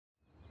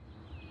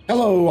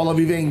Hello, all of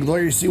you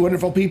Vainglorious,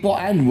 wonderful people,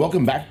 and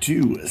welcome back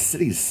to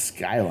City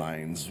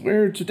Skylines,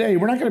 where today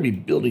we're not going to be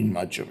building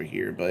much over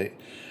here, but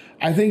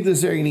I think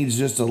this area needs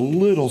just a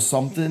little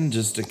something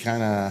just to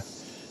kind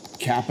of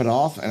cap it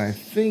off, and I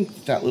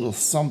think that little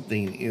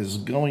something is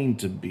going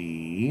to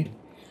be,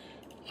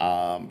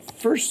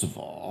 first of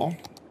all,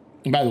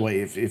 and by the way,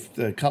 if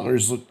the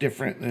colors look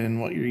different than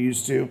what you're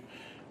used to,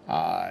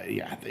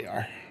 yeah, they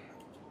are.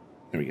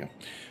 There we go.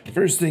 The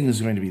first thing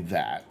is going to be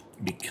that,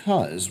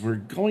 because we're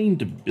going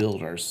to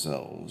build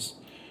ourselves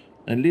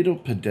a little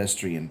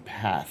pedestrian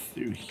path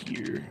through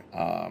here.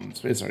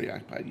 Space already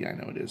occupied. Yeah, I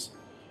know it is.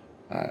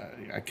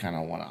 I kind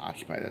of want to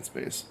occupy that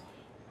space.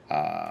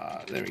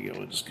 There we go.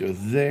 We'll just go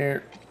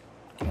there.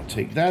 I'll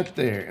take that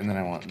there, and then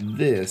I want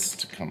this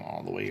to come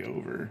all the way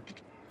over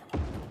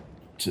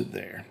to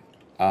there.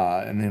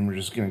 And then we're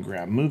just going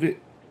to move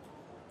it,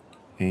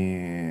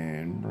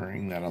 and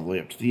bring that all the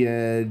way up to the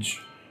edge.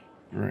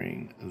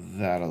 Bring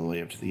that all the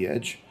way up to the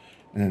edge.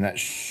 And then that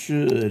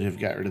should have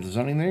got rid of the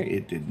zoning there.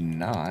 It did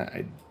not.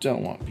 I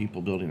don't want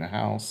people building a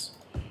house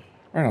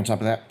right on top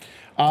of that.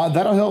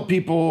 That'll help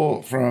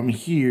people from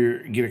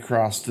here get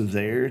across to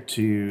there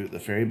to the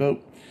ferry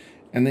boat.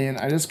 And then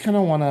I just kind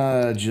of want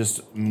to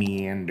just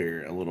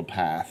meander a little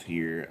path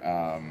here.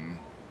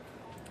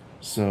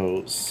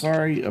 So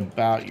sorry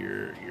about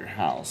your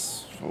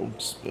house,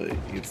 folks, but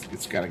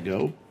it's got to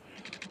go.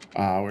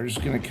 We're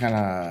just going to kind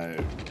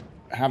of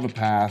have a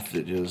path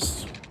that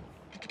just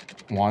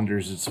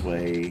wanders its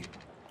way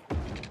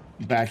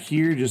back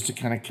here just to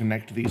kind of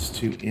connect these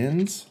two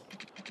ends,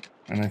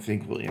 and I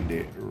think we'll end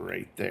it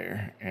right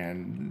there.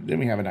 And then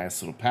we have a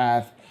nice little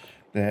path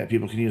that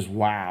people can use.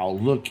 Wow,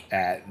 look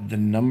at the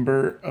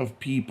number of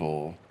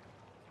people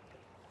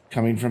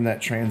coming from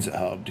that transit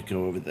hub to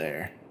go over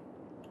there.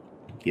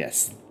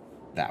 Yes,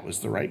 that was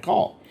the right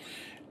call.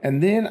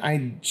 And then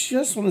I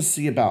just want to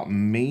see about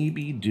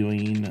maybe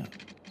doing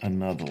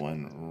another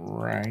one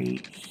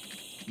right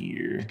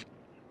here,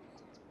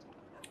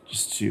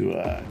 just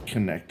to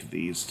connect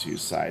these two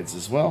sides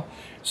as well,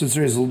 since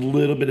there is a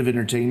little bit of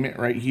entertainment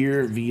right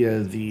here via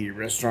the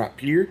restaurant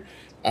Pier,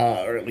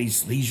 or at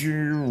least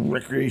leisure,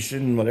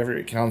 recreation, whatever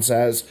it counts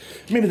as.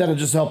 Maybe that'll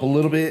just help a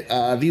little bit.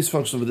 These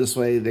folks over this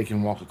way, they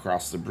can walk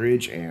across the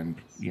bridge and,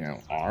 you know,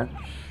 are.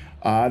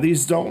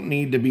 These don't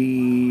need to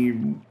be,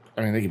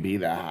 I mean, they can be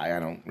that high.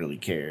 I don't really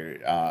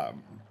care.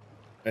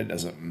 It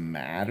doesn't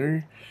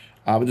matter.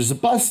 But there's a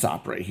bus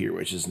stop right here,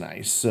 which is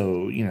nice.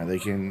 So, you know, they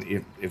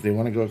can, if they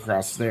want to go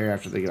across there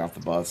after they get off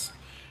the bus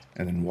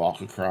and then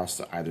walk across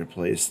to either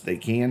place, they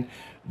can.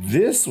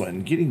 This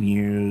one getting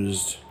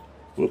used,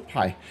 whoop,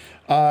 hi,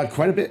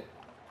 quite a bit.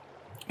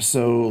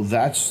 So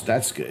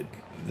that's good.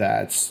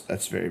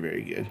 That's very,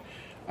 very good.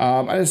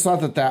 I just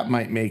thought that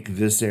might make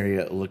this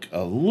area look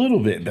a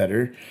little bit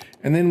better.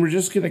 And then we're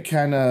just going to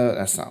kind of,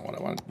 that's not what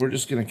I want. We're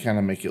just going to kind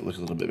of make it look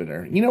a little bit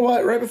better. You know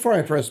what? Right before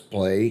I press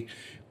play,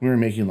 we were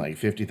making like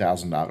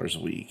 $50,000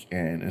 a week.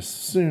 And as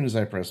soon as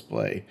I press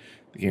play,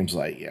 the game's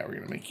like, yeah, we're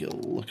going to make you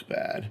look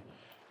bad.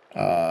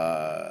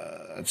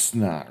 That's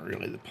not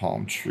really the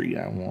palm tree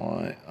I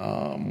want.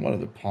 What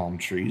other palm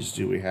trees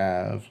do we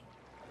have?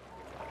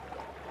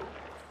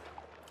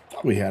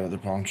 Thought we had other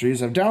palm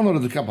trees. I've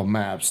downloaded a couple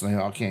maps, and they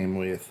all came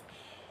with,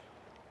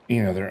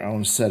 you know, their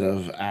own set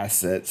of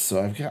assets.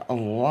 So I've got a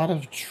lot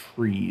of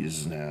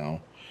trees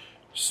now.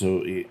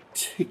 So it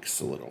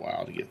takes a little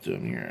while to get through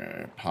them.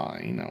 Here,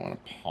 pine. I want a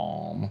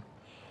palm.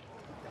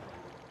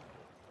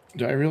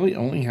 Do I really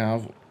only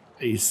have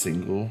a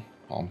single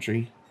palm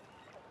tree?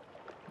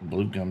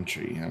 Blue gum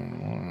tree. I don't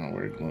know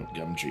where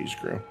gum trees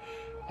grow.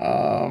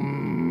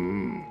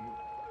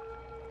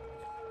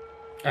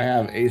 I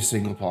have a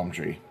single palm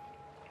tree.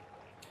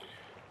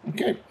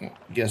 Okay, well,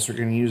 guess we're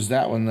going to use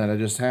that one that I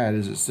just had.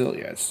 Is it still?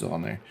 Yeah, it's still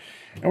on there.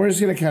 And we're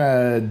just going to kind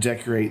of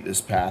decorate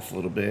this path a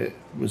little bit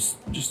with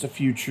just a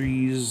few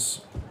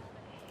trees.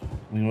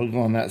 We'll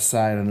go on that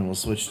side, and then we'll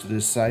switch to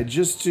this side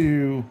just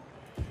to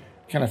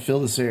kind of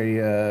fill this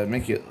area,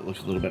 make it look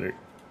a little better.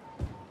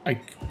 I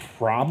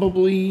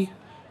probably,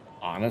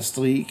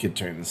 honestly, could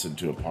turn this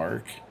into a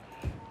park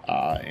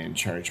and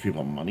charge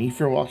people money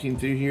for walking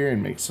through here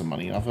and make some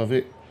money off of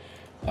it.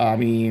 I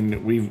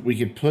mean, we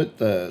could put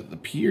the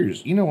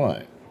piers. You know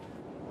what?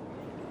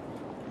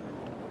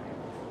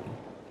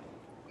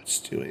 Let's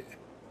do it.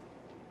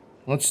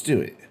 Let's do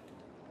it.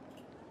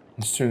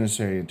 Let's turn this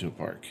area into a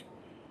park.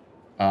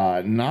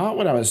 Not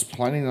what I was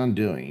planning on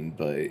doing,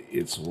 but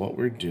it's what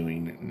we're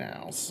doing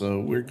now. So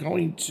we're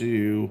going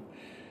to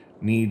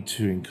need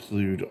to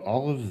include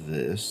all of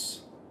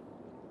this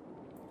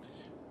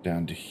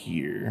down to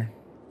here.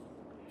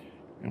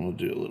 And we'll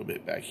do a little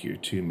bit back here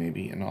too,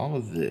 maybe. And all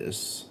of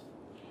this.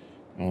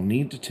 We'll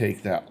need to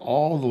take that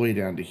all the way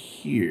down to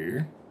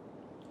here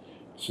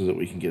so that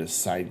we can get a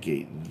side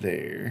gate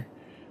there.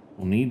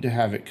 We'll need to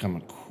have it come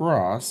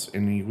across,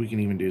 and we can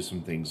even do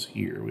some things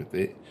here with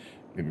it.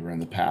 Maybe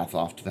run the path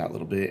off to that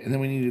little bit. And then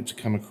we need it to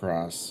come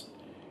across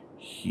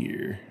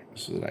here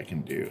so that I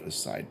can do a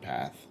side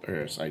path or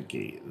a side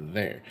gate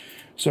there.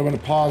 So I'm going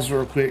to pause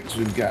real quick because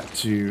we've got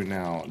to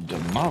now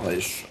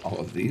demolish all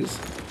of these.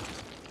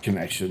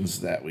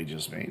 connections that we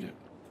just made.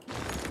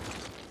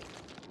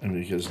 And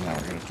because now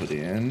we're going to put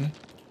in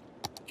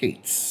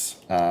gates.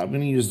 I'm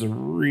going to use the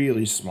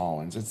really small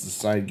ones. That's the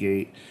side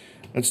gate.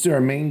 Let's do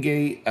our main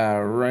gate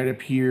right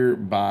up here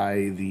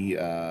by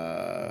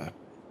the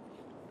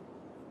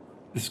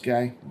this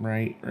guy,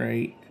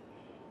 right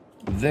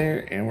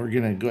there. And we're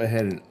going to go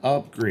ahead and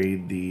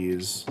upgrade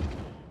these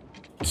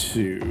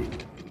to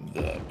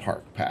the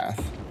park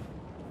path.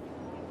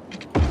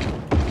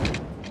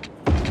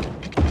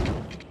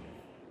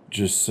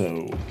 Just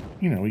so,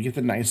 you know, we get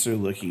the nicer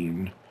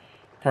looking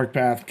park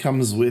path.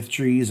 Comes with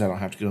trees. I don't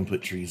have to go and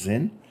put trees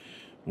in,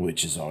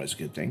 which is always a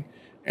good thing.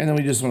 And then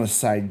we just want a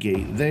side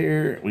gate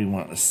there. We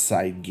want a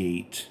side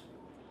gate.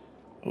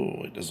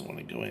 Oh, it doesn't want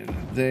to go in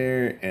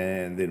there.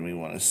 And then we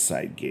want a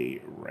side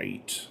gate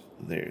right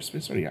there.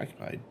 Space already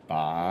occupied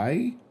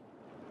by...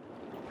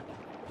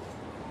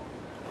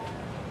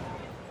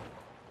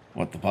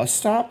 What, the bus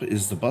stop?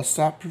 Is the bus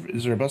stop...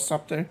 Is there a bus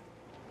stop there?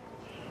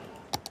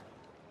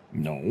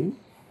 No.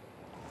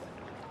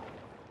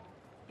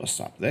 Bus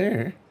stop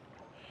there?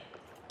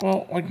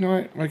 Well, like,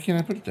 no, why can't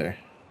I put it there?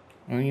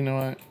 Well, you know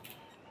what?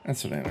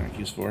 That's what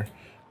Anarchy's for.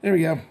 There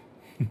we go.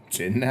 It's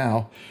in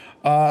now.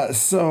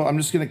 So I'm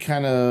just going to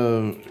kind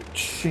of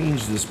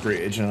change this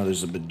bridge. I know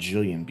there's a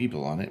bajillion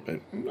people on it,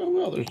 but oh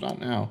well, there's not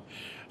now.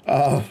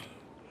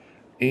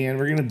 And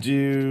we're going to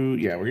do,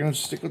 yeah, we're going to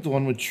stick with the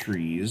one with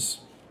trees.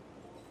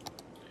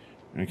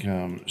 We're going to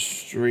come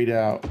straight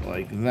out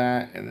like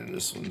that, and then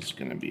this one's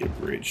going to be a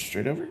bridge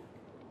straight over.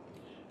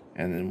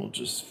 And then we'll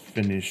just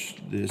finish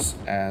this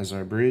as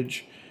our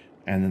bridge.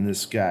 And then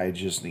this guy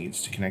just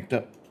needs to connect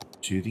up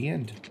to the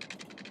end.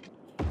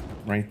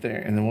 Right there.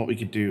 And then what we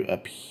could do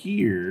up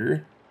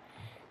here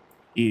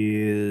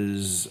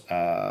is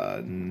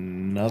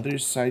another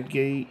side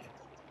gate.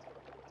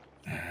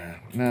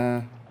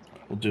 Nah,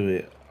 we'll do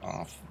it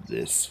off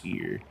this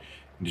here.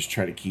 And just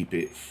try to keep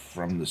it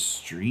from the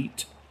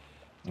street.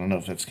 I don't know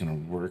if that's going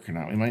to work or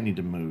not. We might need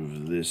to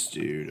move this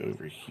dude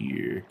over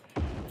here.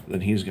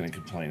 Then he's going to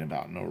complain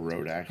about no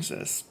road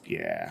access.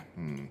 Yeah.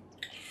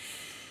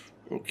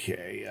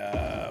 Okay.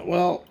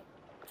 Well,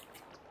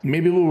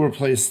 maybe we'll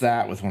replace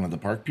that with one of the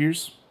park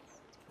piers.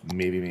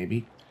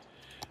 Maybe.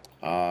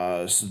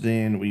 So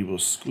then we will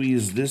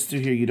squeeze this through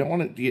here. You don't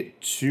want it to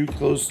get too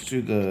close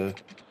to the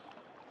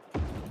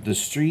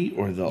street,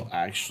 or they'll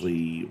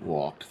actually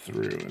walk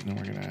through. And then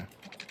we're going to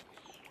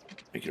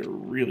make a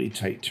really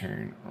tight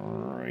turn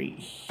right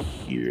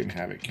here and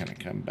have it kind of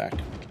come back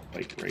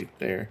like right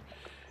there.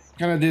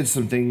 Kind of did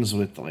some things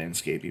with the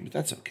landscaping, but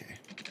that's okay.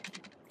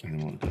 And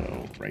then we'll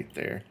go right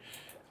there.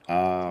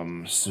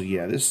 So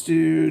yeah, this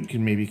dude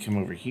can maybe come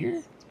over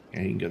here.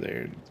 Yeah, he can go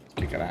there and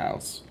take out a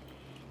house.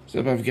 So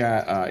if I've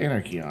got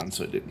Anarchy on,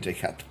 so it didn't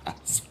take out the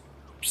house.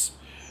 Oops.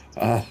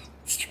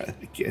 Let's try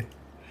that again.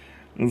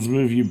 Let's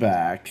move you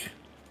back.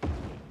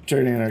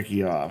 Turn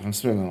Anarchy off. I'm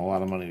spending a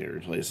lot of money to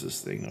replace this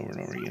thing over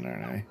and over again,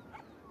 aren't I?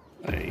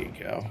 There you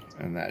go.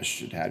 And that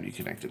should have you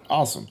connected.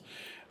 Awesome.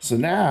 So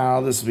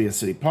now this will be a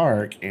city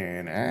park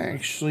and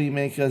actually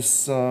make us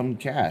some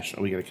cash.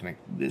 Oh, we got to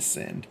connect this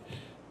end.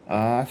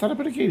 I thought I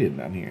put a gate in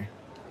down here.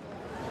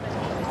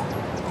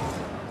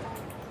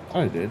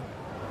 Oh, I did.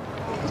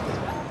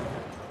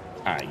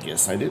 I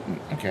guess I didn't.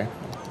 Okay.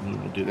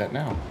 We'll do that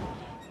now.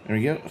 There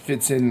we go.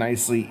 Fits in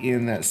nicely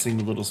in that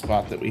single little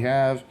spot that we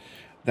have.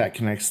 That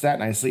connects that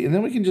nicely. And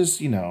then we can just,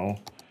 you know,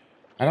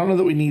 I don't know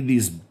that we need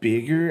these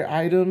bigger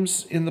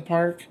items in the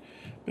park,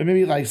 but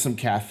maybe like some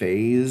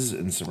cafes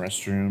and some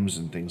restrooms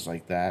and things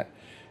like that.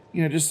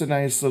 You know, just a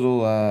nice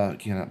little,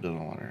 cannot build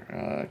on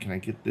water. Can I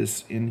get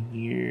this in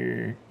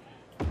here?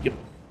 Yep.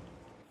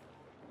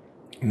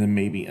 And then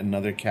maybe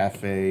another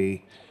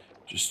cafe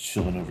just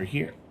chilling over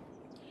here.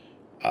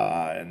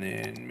 And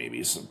then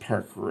maybe some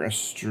park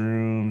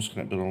restrooms.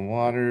 Can I build on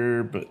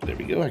water? But there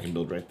we go. I can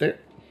build right there.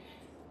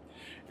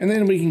 And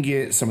then we can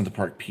get some of the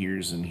park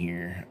piers in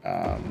here.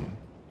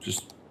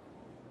 Just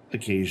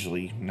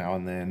occasionally, now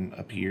and then,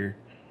 up here.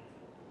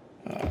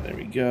 There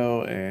we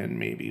go. And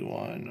maybe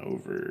one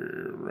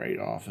over right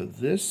off of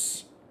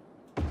this.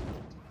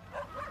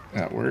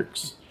 That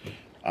works.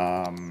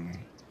 And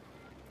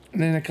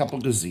then a couple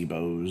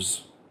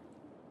gazebos.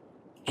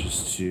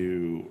 Just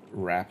to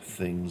wrap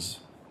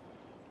things,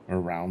 or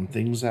round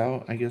things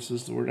out, I guess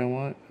is the word I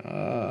want.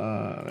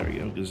 There we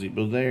go,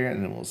 gazebo there.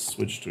 And then we'll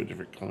switch to a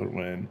different color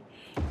one.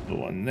 Put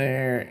one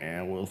there,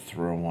 and we'll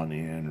throw one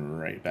in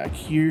right back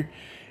here.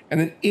 And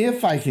then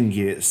if I can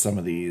get some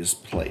of these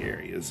play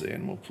areas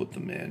in, we'll put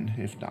them in.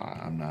 If not,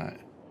 I'm not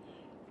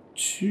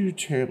too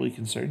terribly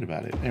concerned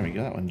about it. There we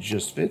go, that one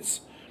just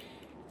fits.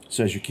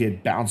 So as your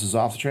kid bounces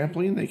off the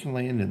trampoline, they can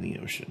land in the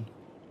ocean.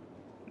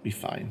 It'll be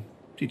fine.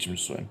 Teach them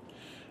to swim.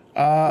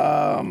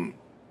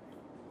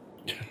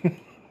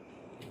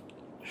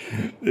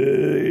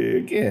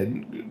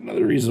 Again,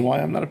 another reason why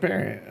I'm not a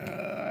parent.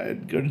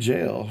 I'd go to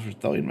jail for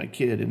throwing my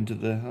kid into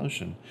the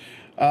ocean.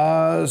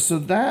 So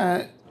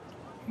that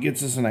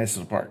gets us a nice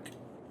little park.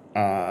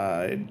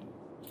 It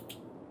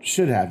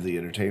should have the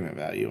entertainment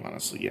value,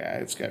 honestly. Yeah,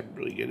 it's got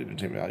really good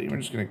entertainment value. We're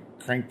just going to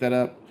crank that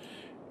up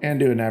and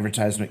do an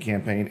advertisement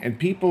campaign. And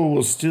people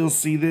will still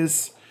see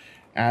this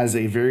as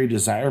a very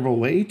desirable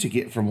way to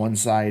get from one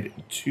side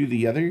to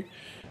the other.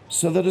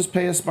 So they'll just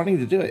pay us money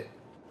to do it.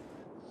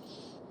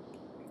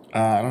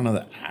 I don't know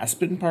that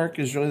Aspen Park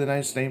is really the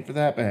nice name for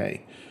that, but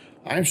hey,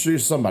 I'm sure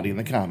somebody in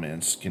the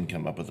comments can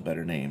come up with a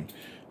better name.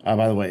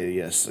 By the way,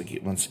 yes,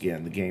 once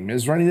again, the game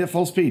is running at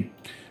full speed.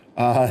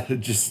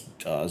 It just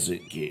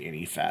doesn't get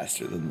any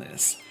faster than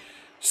this.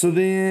 So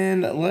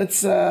then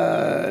let's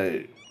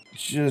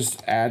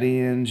just add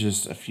in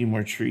just a few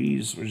more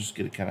trees. We're just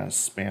going to kind of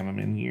spam them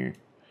in here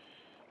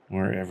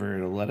wherever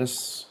it'll let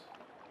us.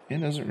 It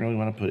doesn't really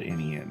want to put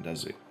any in,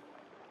 does it?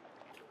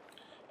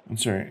 I'm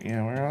sorry.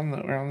 Yeah, we're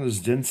on as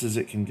dense as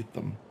it can get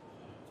them.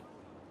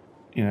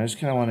 You know, I just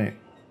kind of want it.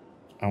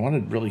 I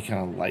wanted really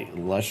kind of like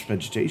lush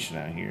vegetation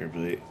out here,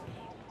 but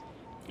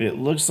it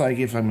looks like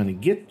if I'm going to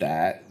get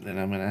that, then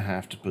I'm going to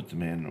have to put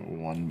them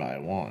in one by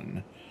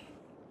one.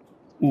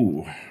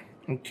 Ooh,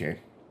 okay.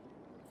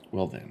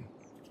 Well then,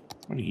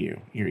 what are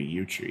you? You're a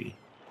yew tree.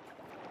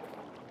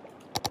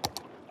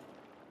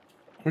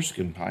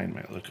 Corsican pine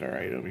might look all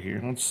right over here.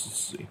 Let's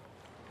see.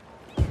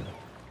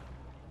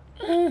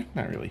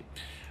 Not really.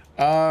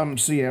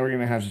 So yeah, we're going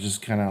to have to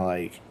just kind of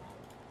like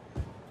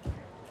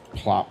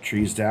plop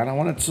trees down. I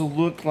want it to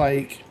look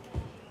like,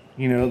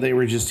 you know, they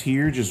were just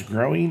here, just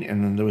growing,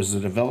 and then there was a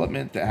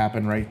development that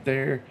happened right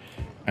there,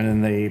 and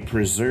then they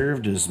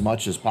preserved as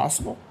much as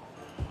possible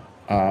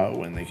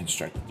when they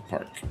constructed the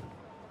park.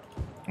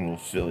 And we'll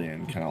fill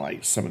in kind of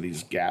like some of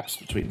these gaps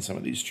between some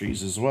of these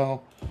trees as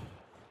well.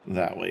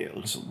 That way it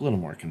looks a little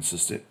more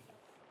consistent.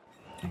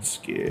 Let's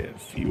get a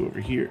few over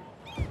here.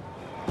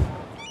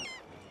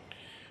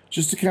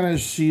 Just to kind of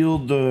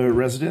shield the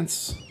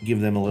residents, give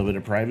them a little bit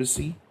of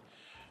privacy,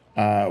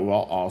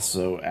 while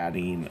also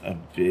adding a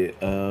bit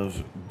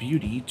of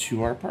beauty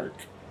to our park.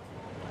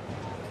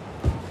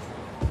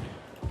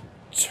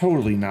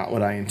 Totally not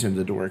what I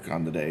intended to work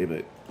on today,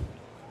 but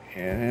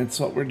it's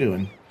what we're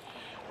doing.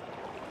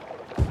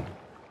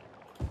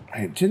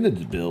 I intended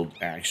to build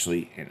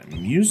actually an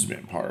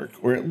amusement park,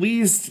 or at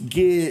least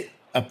get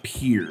a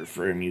pier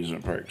for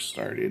amusement park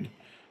started.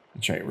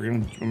 That's right.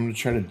 I'm gonna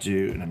try to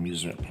do an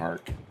amusement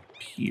park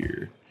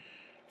pier.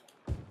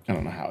 I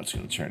don't know how it's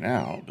gonna turn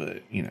out,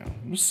 but you know,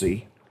 we'll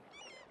see.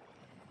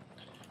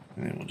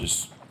 And then we'll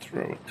just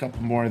throw a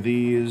couple more of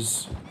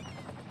these.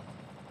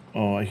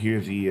 Oh, I hear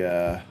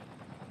the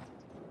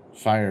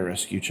fire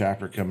rescue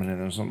chopper coming in.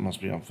 There's something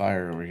must be on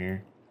fire over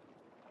here.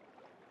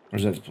 Or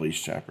is that the police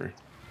chopper?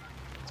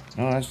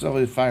 No, that's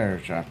definitely the fire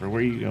chopper.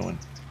 Where are you going?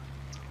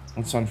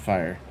 What's on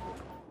fire?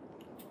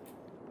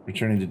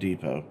 Returning to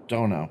depot.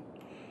 Don't know.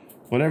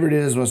 Whatever it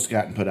is must have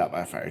gotten put out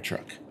by a fire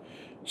truck.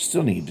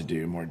 Still need to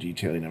do more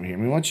detailing over here. I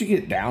mean, once you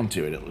get down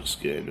to it, it looks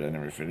good, but I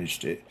never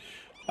finished it.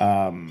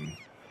 Kind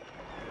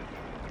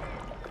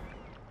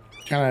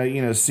of,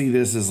 you know, see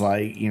this as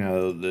like, you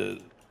know,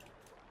 the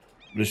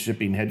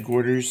shipping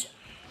headquarters.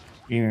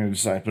 You know,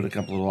 so I put a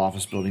couple of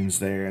office buildings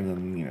there, and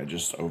then, you know,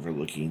 just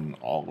overlooking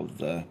all of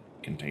the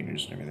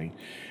containers and everything.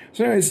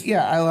 So anyways,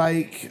 yeah, I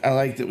like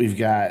that we've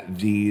got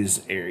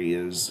these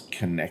areas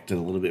connected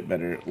a little bit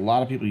better. A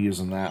lot of people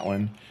using that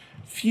one.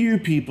 Few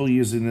people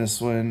using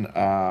this one.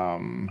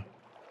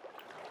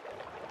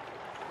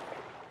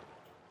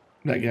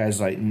 That guy's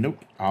like,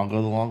 nope, I'll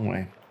go the long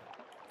way.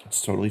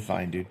 It's totally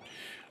fine, dude.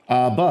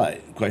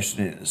 But the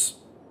question is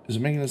it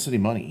making us any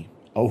money?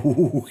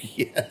 Oh,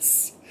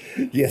 yes.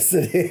 Yes,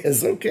 it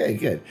is. Okay,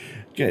 good.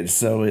 Good.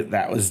 So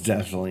that was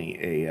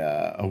definitely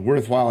a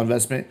worthwhile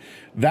investment.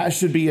 That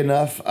should be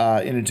enough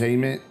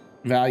entertainment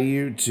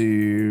value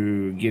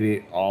to get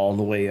it all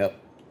the way up,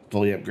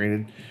 fully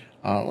upgraded.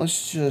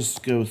 Let's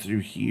just go through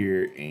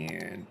here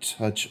and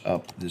touch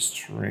up this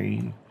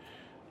terrain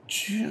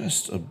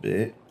just a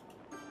bit.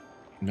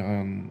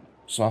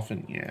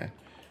 Soften, yeah.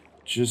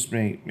 Just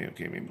okay,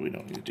 maybe we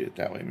don't need to do it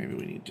that way. Maybe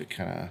we need to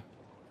kind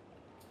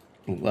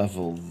of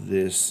level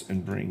this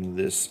and bring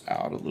this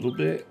out a little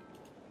bit.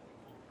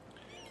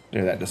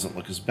 There, that doesn't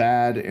look as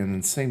bad. And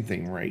then same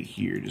thing right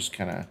here. Just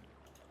kind of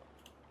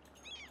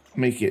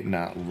make it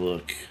not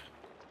look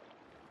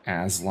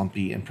as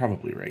lumpy, and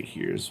probably right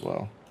here as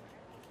well.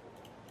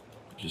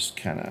 Just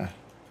kind of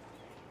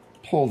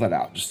pull that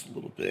out just a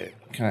little bit.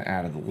 Kind of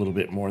added a little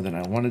bit more than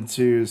I wanted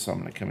to, so I'm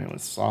going to come in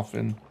with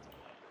soften.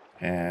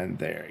 And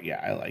there, yeah,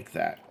 I like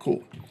that.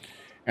 Cool.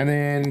 And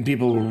then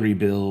people will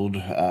rebuild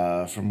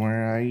from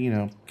where I, you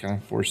know, kind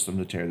of force them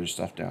to tear their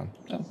stuff down.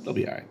 So they'll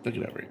be all right. They'll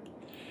get over it.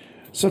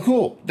 So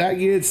cool. That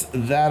gets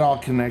that all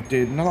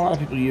connected. Not a lot of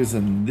people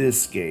using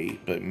this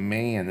gate, but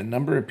man, the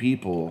number of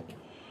people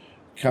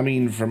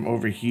coming from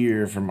over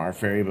here from our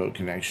ferry boat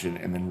connection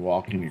and then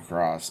walking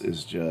across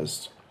is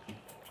just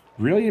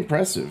really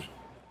impressive.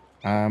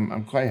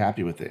 I'm quite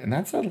happy with it. And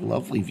that's a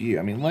lovely view.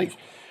 I mean, like,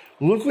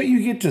 look what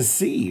you get to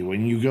see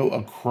when you go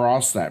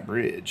across that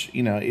bridge.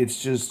 You know,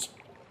 it's just,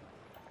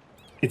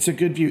 it's a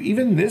good view.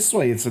 Even this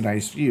way, it's a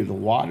nice view. The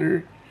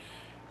water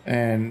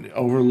and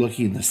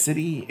overlooking the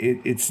city,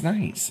 it's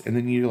nice. And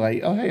then you're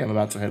like, oh, hey, I'm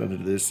about to head over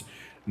to this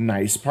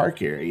nice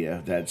park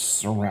area that's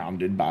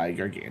surrounded by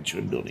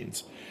gargantuan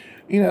buildings.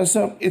 You know,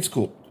 so it's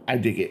cool. I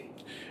dig it.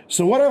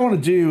 So what I want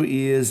to do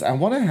is I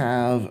want to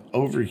have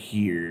over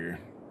here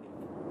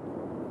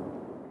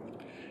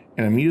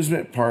an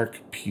amusement park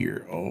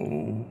pier.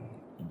 Oh,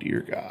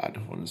 dear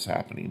God, what is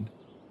happening?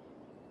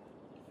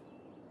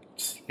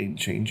 Lane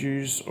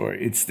changers, or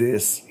it's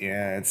this.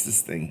 Yeah, it's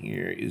this thing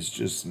here. Is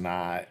just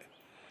not.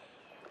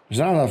 There's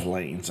not enough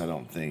lanes, I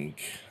don't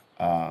think.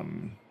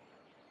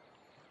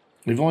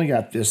 We've only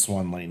got this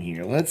one lane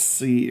here. Let's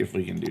see if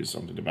we can do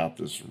something about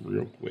this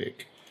real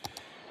quick.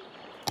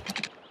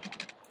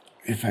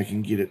 If I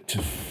can get it to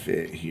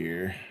fit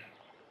here.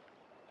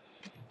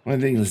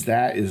 One thing is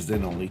that is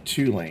then only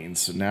 2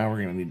 lanes, so now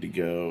we're going to need to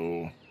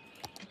go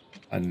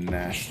a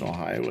national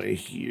highway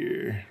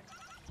here.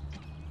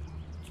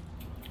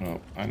 Oh,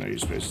 I know your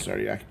space is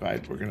already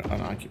occupied. We're going to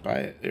unoccupy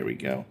it. There we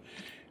go.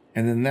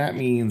 And then that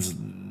means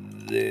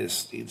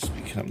this needs to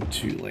become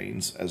 2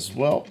 lanes as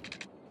well.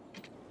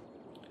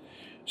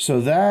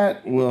 So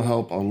that will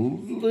help a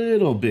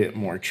little bit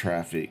more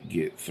traffic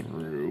get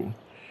through.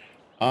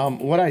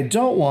 What I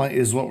don't want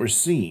is what we're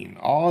seeing.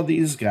 All of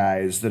these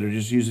guys that are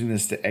just using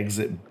this to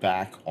exit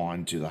back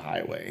onto the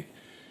highway.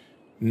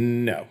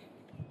 No.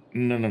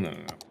 No.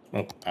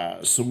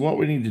 So what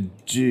we need to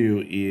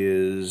do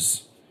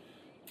is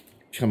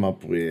come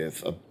up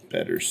with a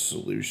better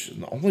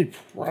solution. The only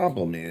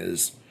problem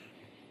is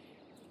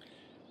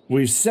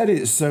we've set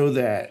it so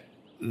that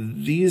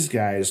these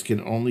guys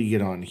can only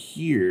get on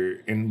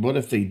here. And what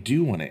if they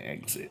do want to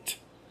exit?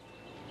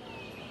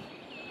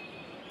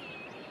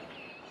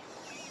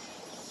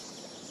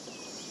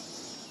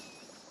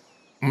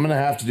 I'm going to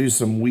have to do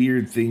some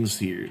weird things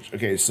here.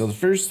 Okay, so the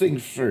first thing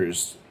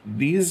first,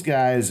 these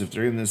guys, if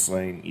they're in this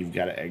lane, you've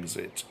got to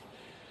exit.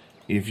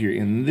 If you're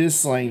in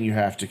this lane, you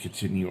have to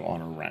continue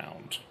on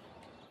around.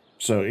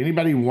 So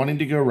anybody wanting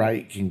to go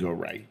right can go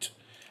right.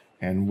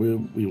 And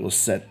we will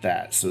set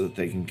that so that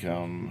they can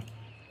come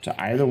to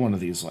either one of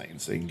these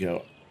lanes. They can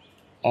go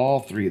all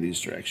 3 of these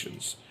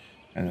directions.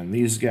 And then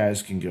these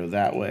guys can go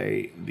that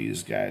way.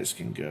 These guys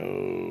can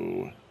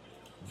go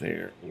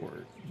there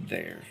or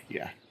there.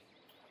 Yeah.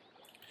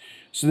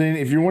 So then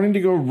if you're wanting to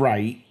go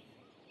right,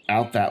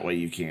 out that way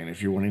you can.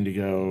 If you're wanting to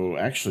go,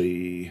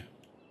 actually,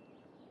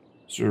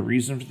 is there a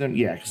reason for them?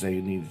 Yeah, because they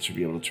need to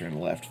be able to turn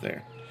left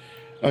there.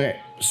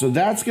 Okay, so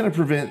that's going to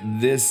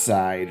prevent this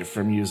side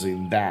from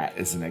using that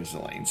as an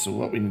exit lane. So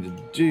what we need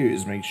to do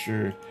is make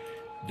sure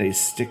they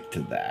stick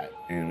to that.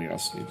 And we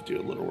also need to do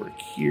a little work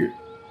here.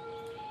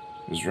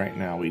 Because right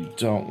now we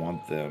don't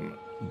want them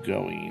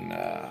going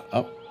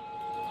up.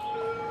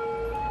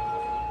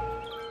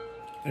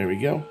 There we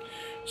go.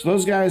 So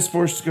those guys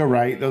forced to go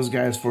right. Those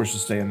guys forced to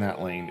stay in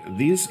that lane.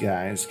 These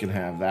guys can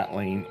have that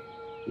lane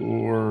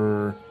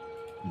or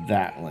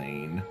that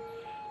lane.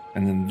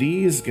 And then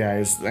these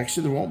guys,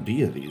 actually there won't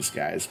be of these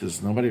guys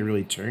because nobody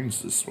really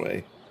turns this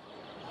way.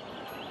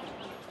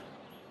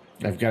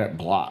 I've got it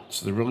blocked,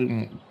 so there really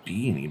won't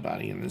be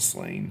anybody in this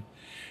lane.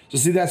 So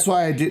see, that's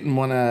why I didn't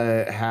want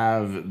to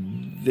have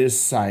this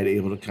side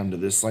able to come to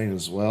this lane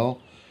as well,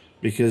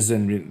 because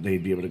then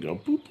they'd be able to go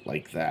boop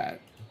like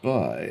that.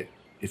 But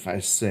if I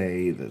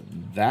say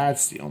that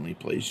that's the only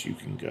place you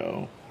can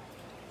go,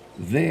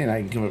 then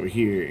I can come over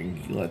here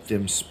and let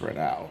them spread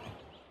out.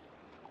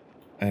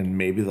 And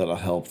maybe that'll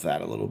help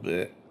that a little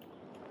bit.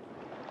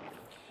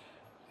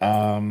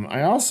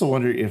 I also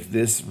wonder if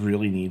this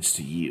really needs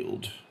to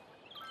yield.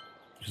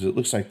 Because it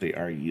looks like they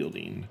are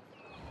yielding.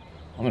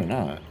 Well, they're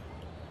not.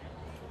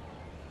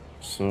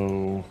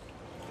 So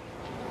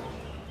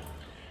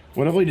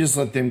what if we just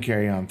let them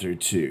carry on through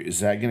too? Is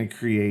that going to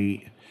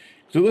create...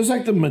 So it looks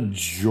like the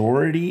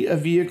majority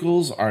of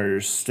vehicles are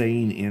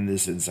staying in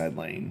this inside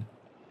lane.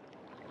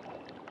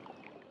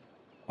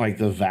 Like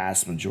the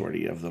vast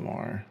majority of them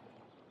are.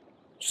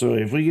 So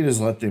if we can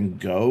just let them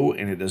go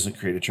and it doesn't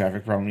create a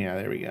traffic problem, yeah,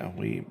 there we go.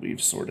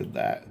 We've sorted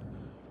that.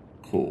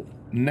 Cool.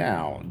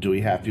 Now, do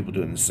we have people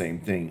doing the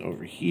same thing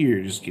over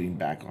here, just getting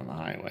back on the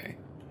highway?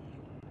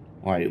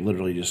 Like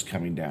literally just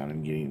coming down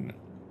and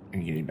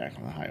getting back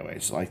on the highway.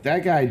 So like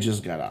that guy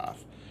just got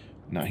off.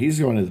 No, he's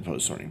going to the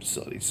post-sorting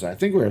facility, so I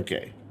think we're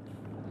okay.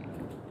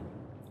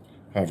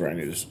 However, I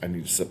need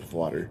a sip of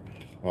water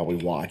while we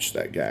watch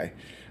that guy.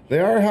 They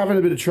are having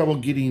a bit of trouble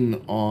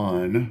getting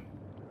on.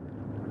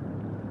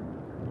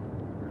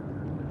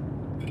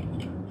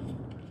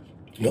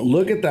 But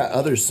look at that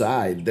other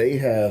side. They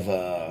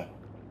have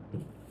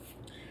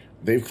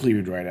they've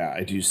cleared right out.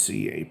 I do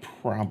see a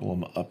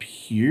problem up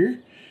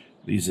here.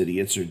 These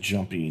idiots are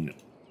jumping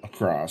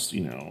across,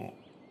 you know,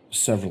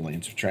 several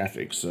lanes of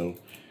traffic. So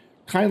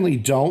kindly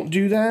don't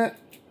do that.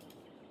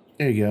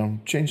 There you go.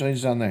 Change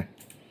lanes down there.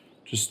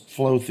 Just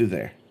flow through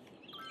there.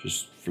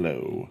 Just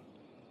flow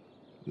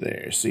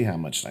there. See how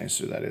much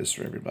nicer that is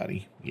for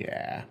everybody?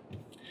 Yeah.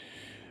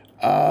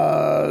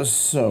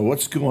 So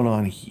what's going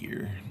on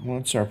here?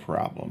 What's our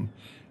problem?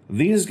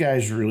 These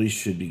guys really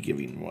should be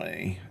giving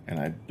way. And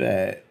I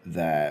bet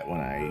that when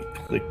I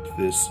clicked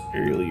this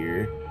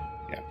earlier,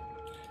 yeah,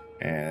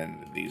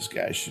 and these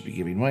guys should be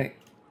giving way.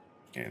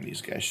 And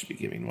these guys should be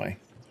giving way.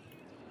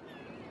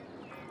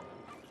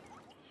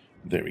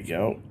 There we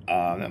go.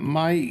 That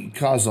might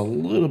cause a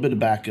little bit of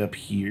backup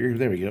here.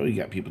 There we go. You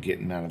got people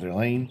getting out of their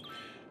lane.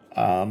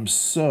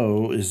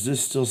 So is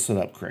this still set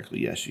up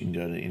correctly? Yes, you can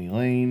go to any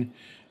lane.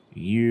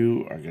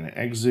 You are going to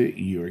exit.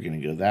 You are going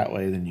to go that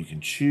way. Then you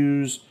can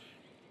choose.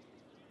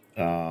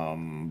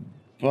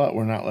 But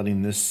we're not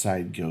letting this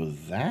side go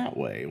that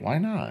way. Why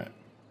not?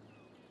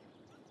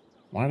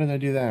 Why did I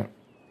do that?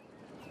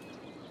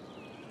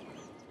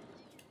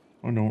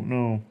 I don't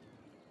know.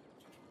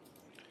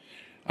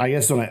 I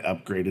guess when I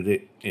upgraded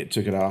it, it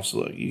took it off. So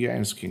look, you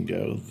guys can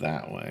go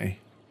that way.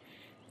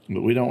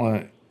 But we don't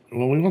want...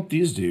 Well, we want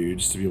these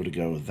dudes to be able to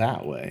go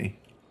that way.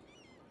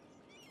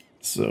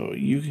 So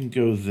you can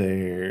go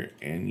there,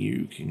 and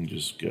you can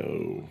just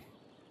go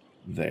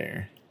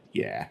there.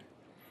 Yeah.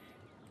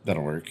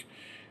 That'll work.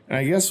 And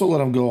I guess we'll let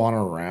them go on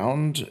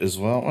around as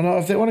well. Well, no,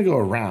 if they want to go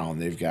around,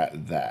 they've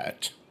got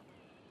that.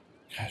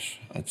 Gosh,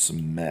 that's a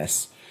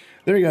mess.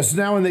 There you go. So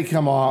now when they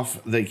come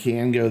off, they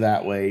can go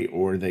that way,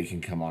 or they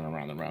can come on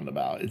around the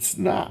roundabout. It's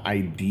not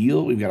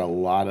ideal. We've got a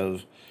lot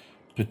of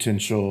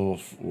potential.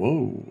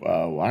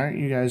 Whoa. Why aren't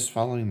you guys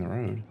following the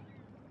road?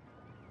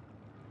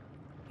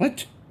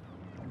 What?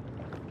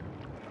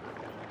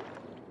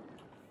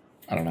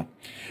 I don't know.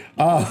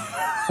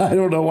 I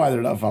don't know why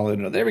they're not following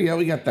the road. There we go.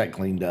 We got that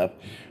cleaned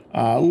up.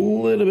 A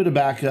little bit of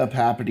backup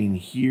happening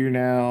here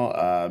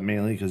now,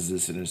 mainly because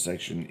this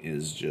intersection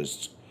is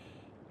just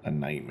a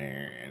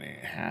nightmare, and it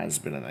has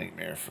been a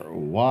nightmare for a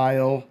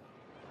while.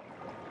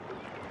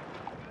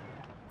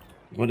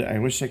 What I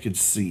wish I could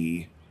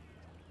see.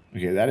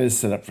 Okay, that is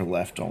set up for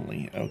left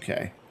only.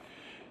 Okay.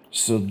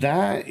 So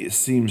that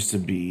seems to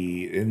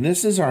be, and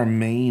this is our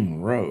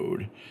main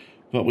road,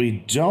 but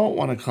we don't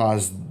want to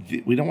cause,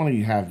 we don't want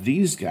to have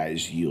these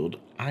guys yield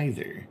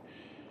either.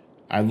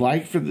 I'd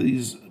like for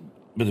these,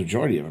 but the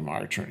majority of them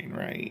are turning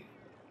right.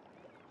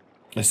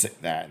 Let's say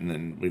that, and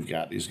then we've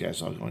got these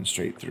guys all going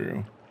straight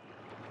through.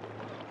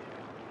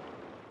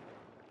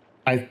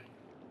 I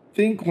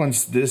think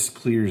once this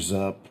clears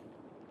up,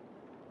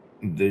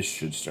 this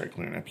should start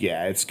clearing up.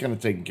 Yeah, it's kind of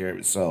taking care of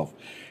itself.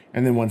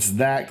 And then once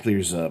that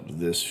clears up,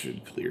 this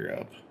should clear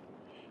up,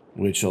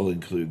 which will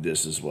include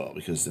this as well,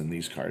 because then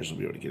these cars will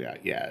be able to get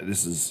out. Yeah,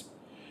 this is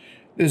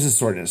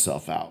sorting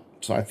itself out.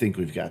 So I think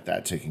we've got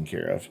that taken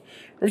care of.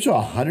 We're up to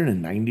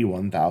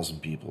 191,000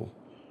 people.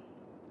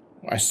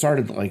 I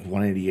started like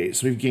 188,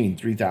 so we've gained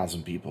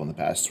 3,000 people in the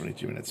past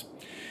 22 minutes.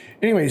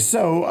 Anyway,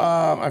 so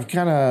I've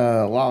kind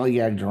of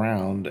lollygagged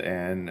around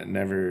and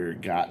never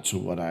got to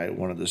what I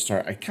wanted to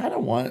start. I kind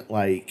of want,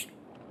 like,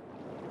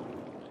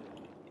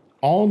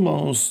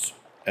 almost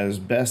as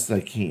best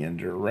I can,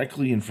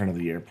 directly in front of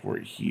the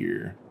airport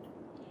here,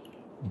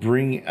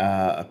 bring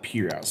a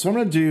pier out. So I'm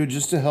going to do,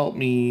 just to help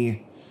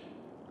me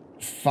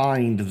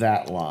find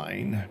that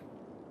line,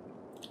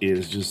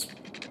 is just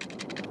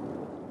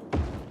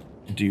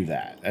do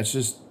that. That's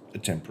just a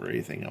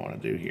temporary thing I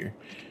want to do here.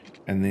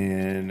 And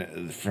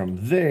then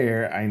from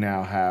there, I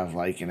now have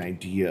like an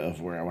idea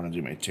of where I want to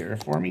do my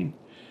terraforming.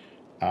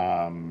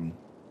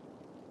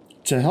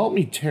 To help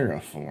me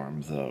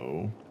terraform,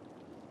 though,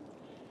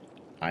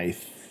 I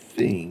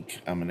think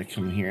I'm going to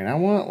come here. And I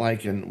want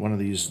like one of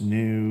these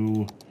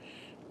new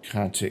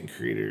content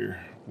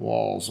creator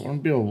walls. I want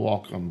to be able to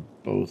walk on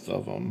both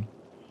of them.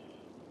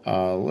 I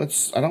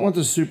don't want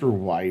the super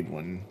wide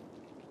one.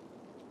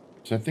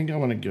 So I think I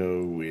want to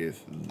go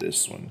with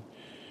this one.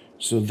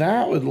 So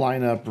that would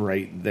line up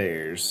right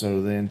there.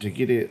 So then to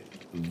get it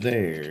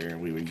there,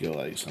 we would go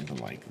like something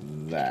like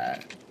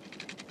that.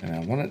 And I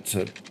want it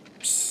to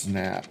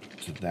snap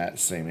to that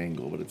same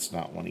angle, but it's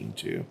not wanting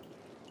to.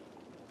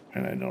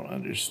 And I don't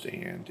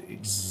understand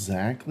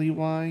exactly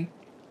why.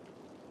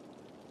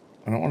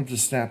 I don't want it to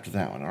snap to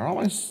that one.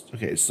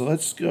 Okay, so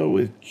let's go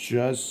with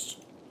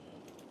just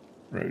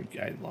road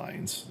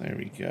guidelines. There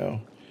we go.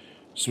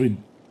 So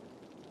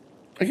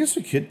I guess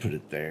we could put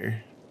it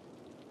there.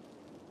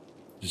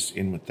 Just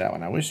in with that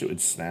one. I wish it would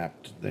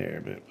snap to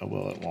there, but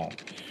well, it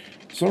won't.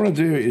 So what I'm going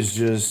to do is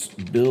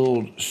just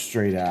build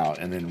straight out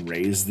and then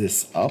raise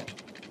this up.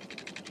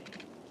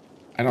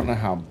 I don't know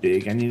how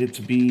big I need it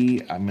to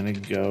be. I'm going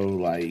to go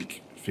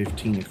like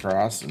 15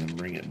 across and then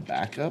bring it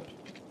back up.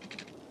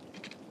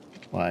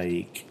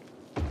 Like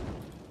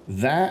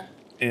that.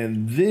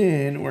 And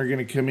then we're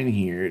going to come in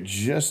here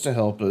just to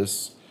help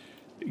us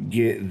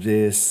get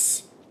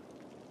this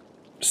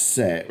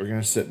set. We're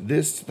going to set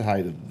this to the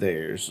height of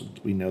there, so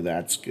we know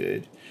that's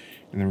good.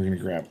 And then we're going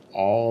to grab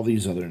all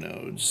these other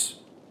nodes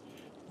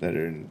that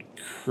are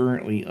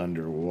currently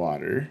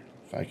underwater,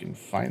 if I can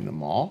find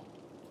them all.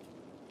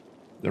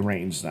 The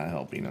rain's not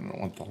helping. I don't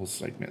want the whole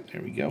segment.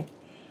 There we go.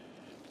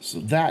 So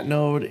that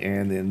node,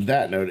 and then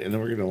that node, and then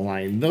we're going to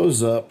line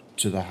those up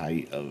to the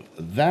height of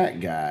that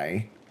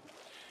guy.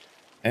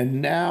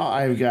 And now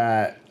I've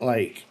got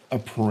like a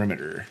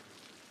perimeter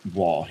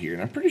wall here,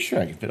 and I'm pretty sure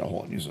I can fit a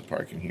whole amusement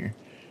park in here.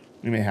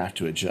 We may have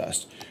to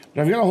adjust.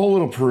 But I've got a whole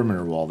little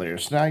perimeter wall there.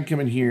 So now I can come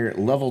in here,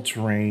 level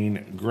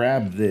terrain,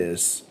 grab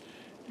this,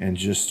 and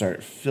just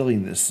start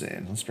filling this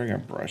in. Let's bring our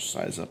brush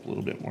size up a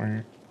little bit more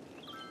here.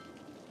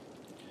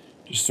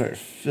 Just start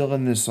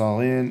filling this all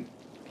in.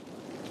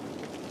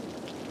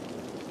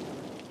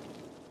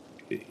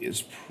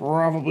 It's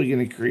probably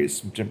going to create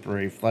some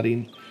temporary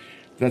flooding.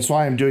 That's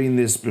why I'm doing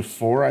this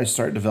before I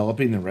start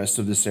developing the rest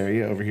of this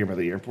area over here by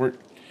the airport.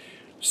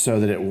 So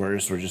that at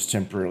worst, we're just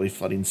temporarily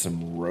flooding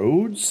some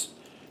roads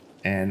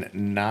and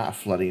not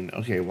flooding.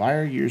 Okay, why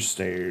are your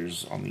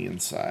stairs on the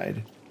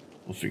inside?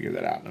 We'll figure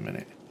that out in a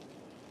minute.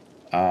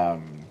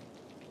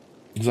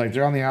 It's like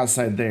they're on the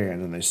outside there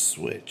and then they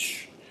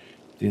switch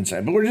the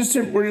inside. But we're just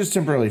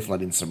temporarily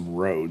flooding some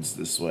roads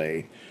this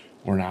way.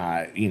 We're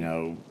not, you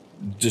know,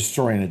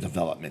 destroying a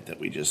development that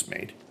we just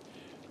made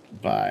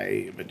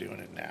by doing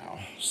it now.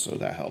 So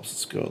that helps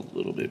us go a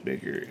little bit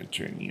bigger and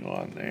turn you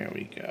on. There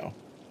we go.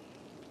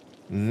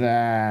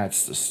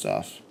 That's the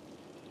stuff.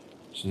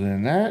 So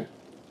then that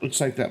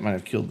looks like that might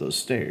have killed those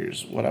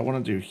stairs. What I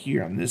want to do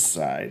here on this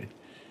side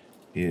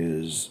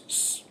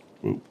is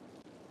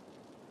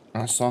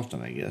not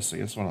soften, I guess. I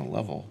want to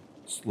level.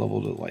 Let's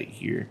level to like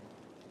here.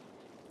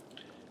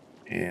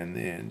 And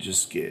then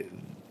just get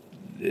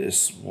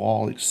this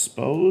wall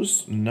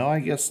exposed? No, I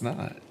guess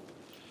not.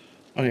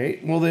 Okay,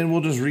 well then we'll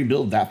just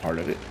rebuild that part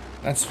of it.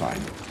 That's fine.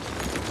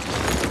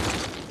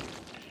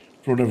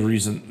 For whatever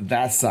reason,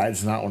 that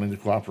side's not wanting to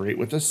cooperate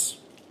with us.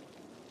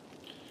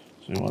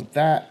 So we want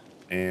that,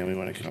 and we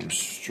want to come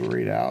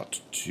straight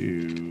out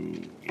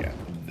to, yeah,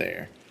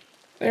 there.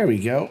 There we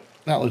go.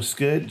 That looks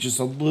good. Just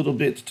a little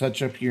bit to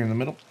touch up here in the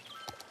middle.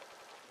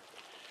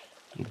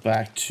 Go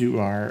back to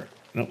our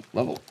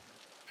level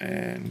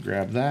and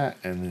grab that,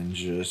 and then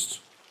just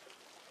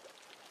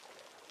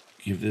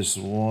give this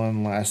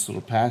one last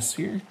little pass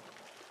here.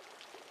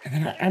 And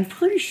then I'm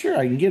pretty sure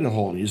I can get a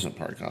whole amusement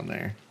park on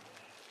there.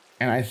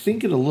 And I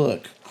think it'll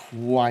look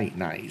quite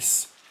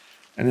nice.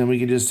 And then we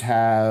can just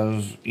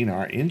have, you know,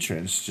 our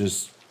entrance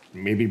just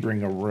maybe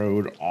bring a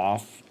road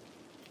off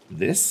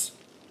this.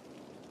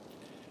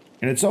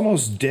 And it's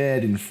almost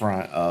dead in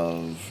front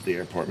of the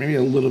airport. Maybe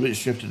a little bit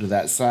shifted to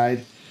that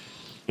side.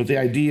 But the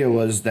idea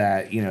was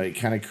that, you know, it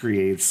kind of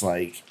creates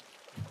like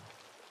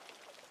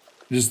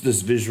just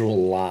this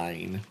visual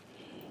line.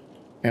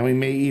 And we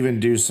may even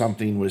do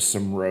something with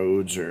some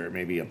roads or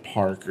maybe a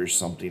park or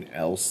something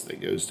else that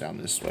goes down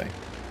this way.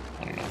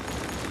 I don't know.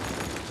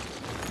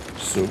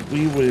 So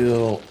we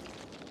will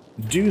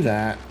do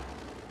that.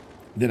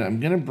 Then I'm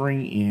going to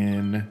bring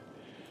in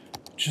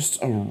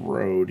just a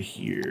road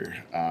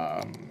here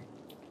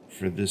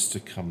for this to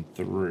come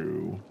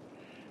through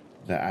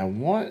that I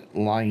want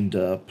lined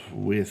up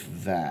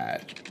with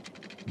that,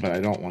 but I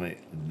don't want it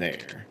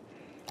there.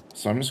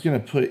 So I'm just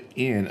going to put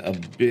in a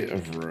bit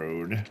of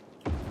road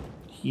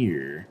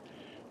here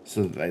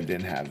so that I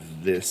then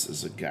have this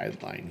as a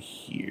guideline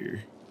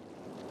here.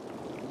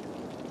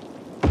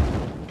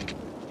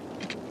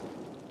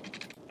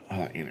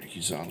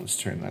 Anarchy's on. Let's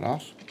turn that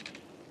off.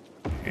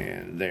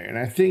 And there. And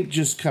I think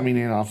just coming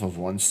in off of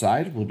one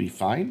side will be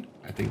fine.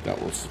 I think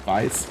that will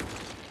suffice.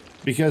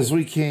 Because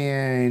we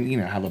can, you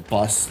know, have a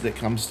bus that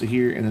comes to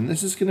here. And then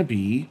this is going to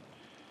be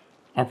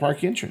our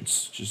park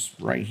entrance. Just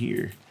right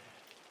here.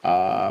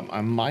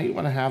 I might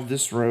want to have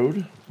this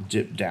road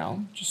dip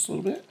down just a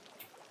little bit.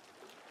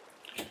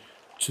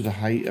 To the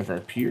height of our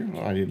pier.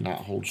 Well, I did not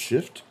hold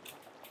shift.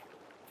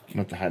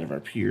 Not the height of our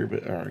pier,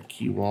 but our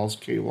key walls,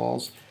 K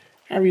walls.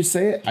 However you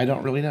say it, I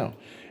don't really know.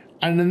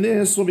 And then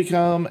this will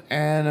become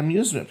an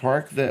amusement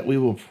park that we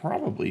will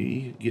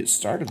probably get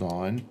started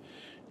on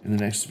in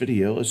the next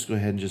video. Let's go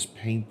ahead and just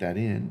paint that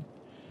in.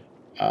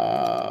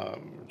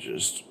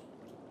 Just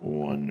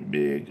one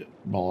big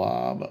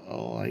blob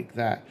like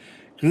that.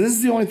 Because this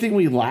is the only thing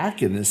we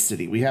lack in this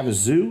city. We have a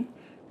zoo.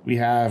 We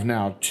have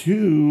now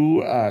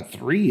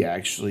three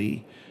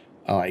actually,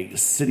 like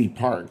city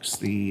parks.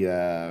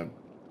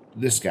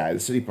 This guy, the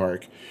city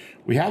park.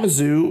 We have a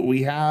zoo.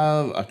 We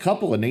have a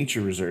couple of nature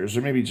reserves,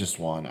 or maybe just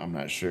one. I'm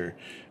not sure,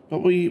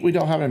 but we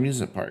don't have an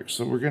amusement park.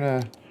 So we're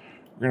gonna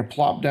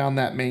plop down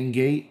that main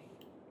gate,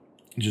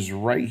 just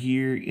right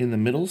here in the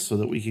middle, so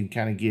that we can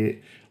kind of get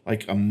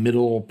like a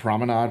middle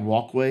promenade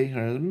walkway,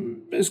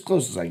 as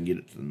close as I can get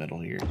it to the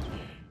middle here.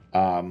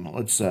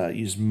 Let's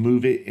just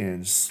move it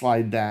and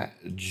slide that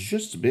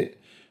just a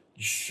bit.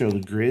 Show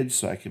the grid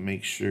so I can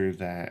make sure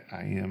that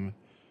I am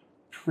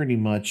pretty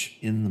much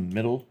in the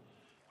middle.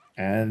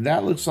 And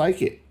that looks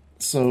like it.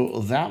 So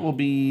that will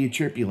be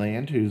Chirpy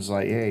Land, who's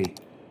like, hey,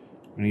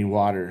 we need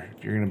water.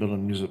 If you're going to build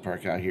an amusement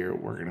park out here,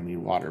 we're going to need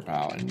water,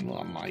 pal. And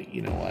I'm like,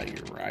 you know what?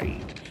 You're right.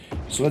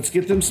 So let's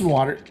get them some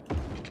water.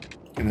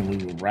 And then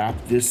we will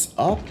wrap this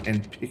up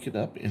and pick it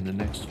up in the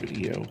next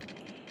video.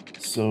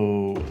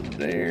 So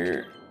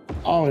there,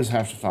 always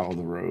have to follow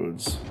the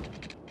roads.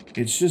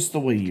 It's just the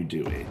way you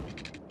do it.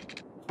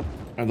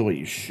 Or the way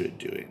you should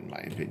do it, in my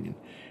opinion.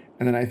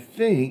 And then I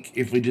think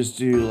if we just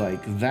do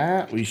like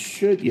that, we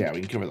should, yeah,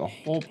 we can cover the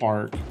whole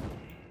park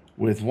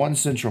with one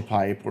central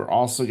pipe. We're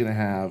also going to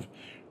have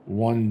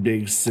one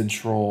big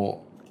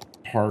central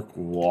park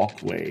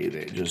walkway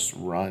that just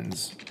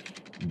runs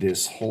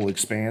this whole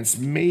expanse.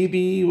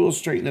 Maybe we'll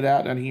straighten it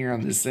out down here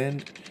on this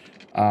end.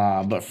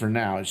 But for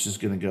now, it's just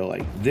going to go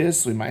like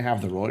this. We might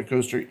have the roller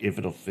coaster, if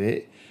it'll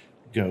fit,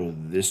 go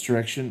this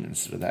direction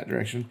instead of that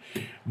direction.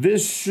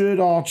 This should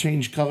all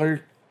change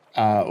color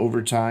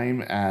over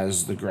time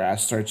as the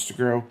grass starts to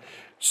grow.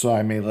 So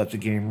I may let the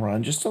game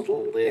run just a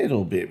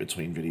little bit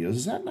between videos.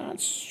 Is that not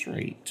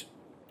straight?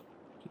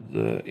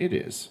 It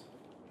is.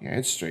 Yeah,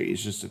 it's straight.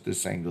 It's just at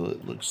this angle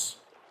it looks.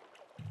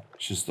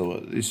 It's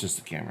just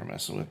the camera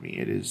messing with me.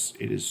 It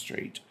is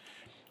straight.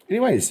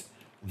 Anyways,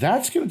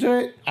 that's gonna do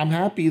it. I'm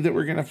happy that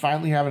we're gonna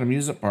finally have an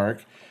amusement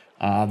park.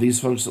 These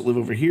folks that live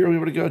over here will be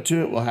able to go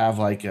to it. We'll have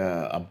like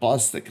a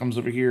bus that comes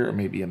over here, or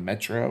maybe a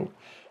metro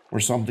or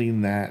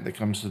something that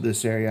comes to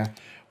this area.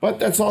 But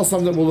that's all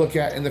something we'll look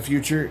at in the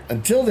future.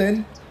 Until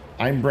then,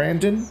 I'm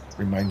Brandon,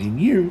 reminding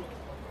you,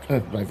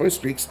 my voice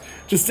speaks,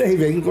 to stay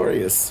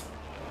vainglorious.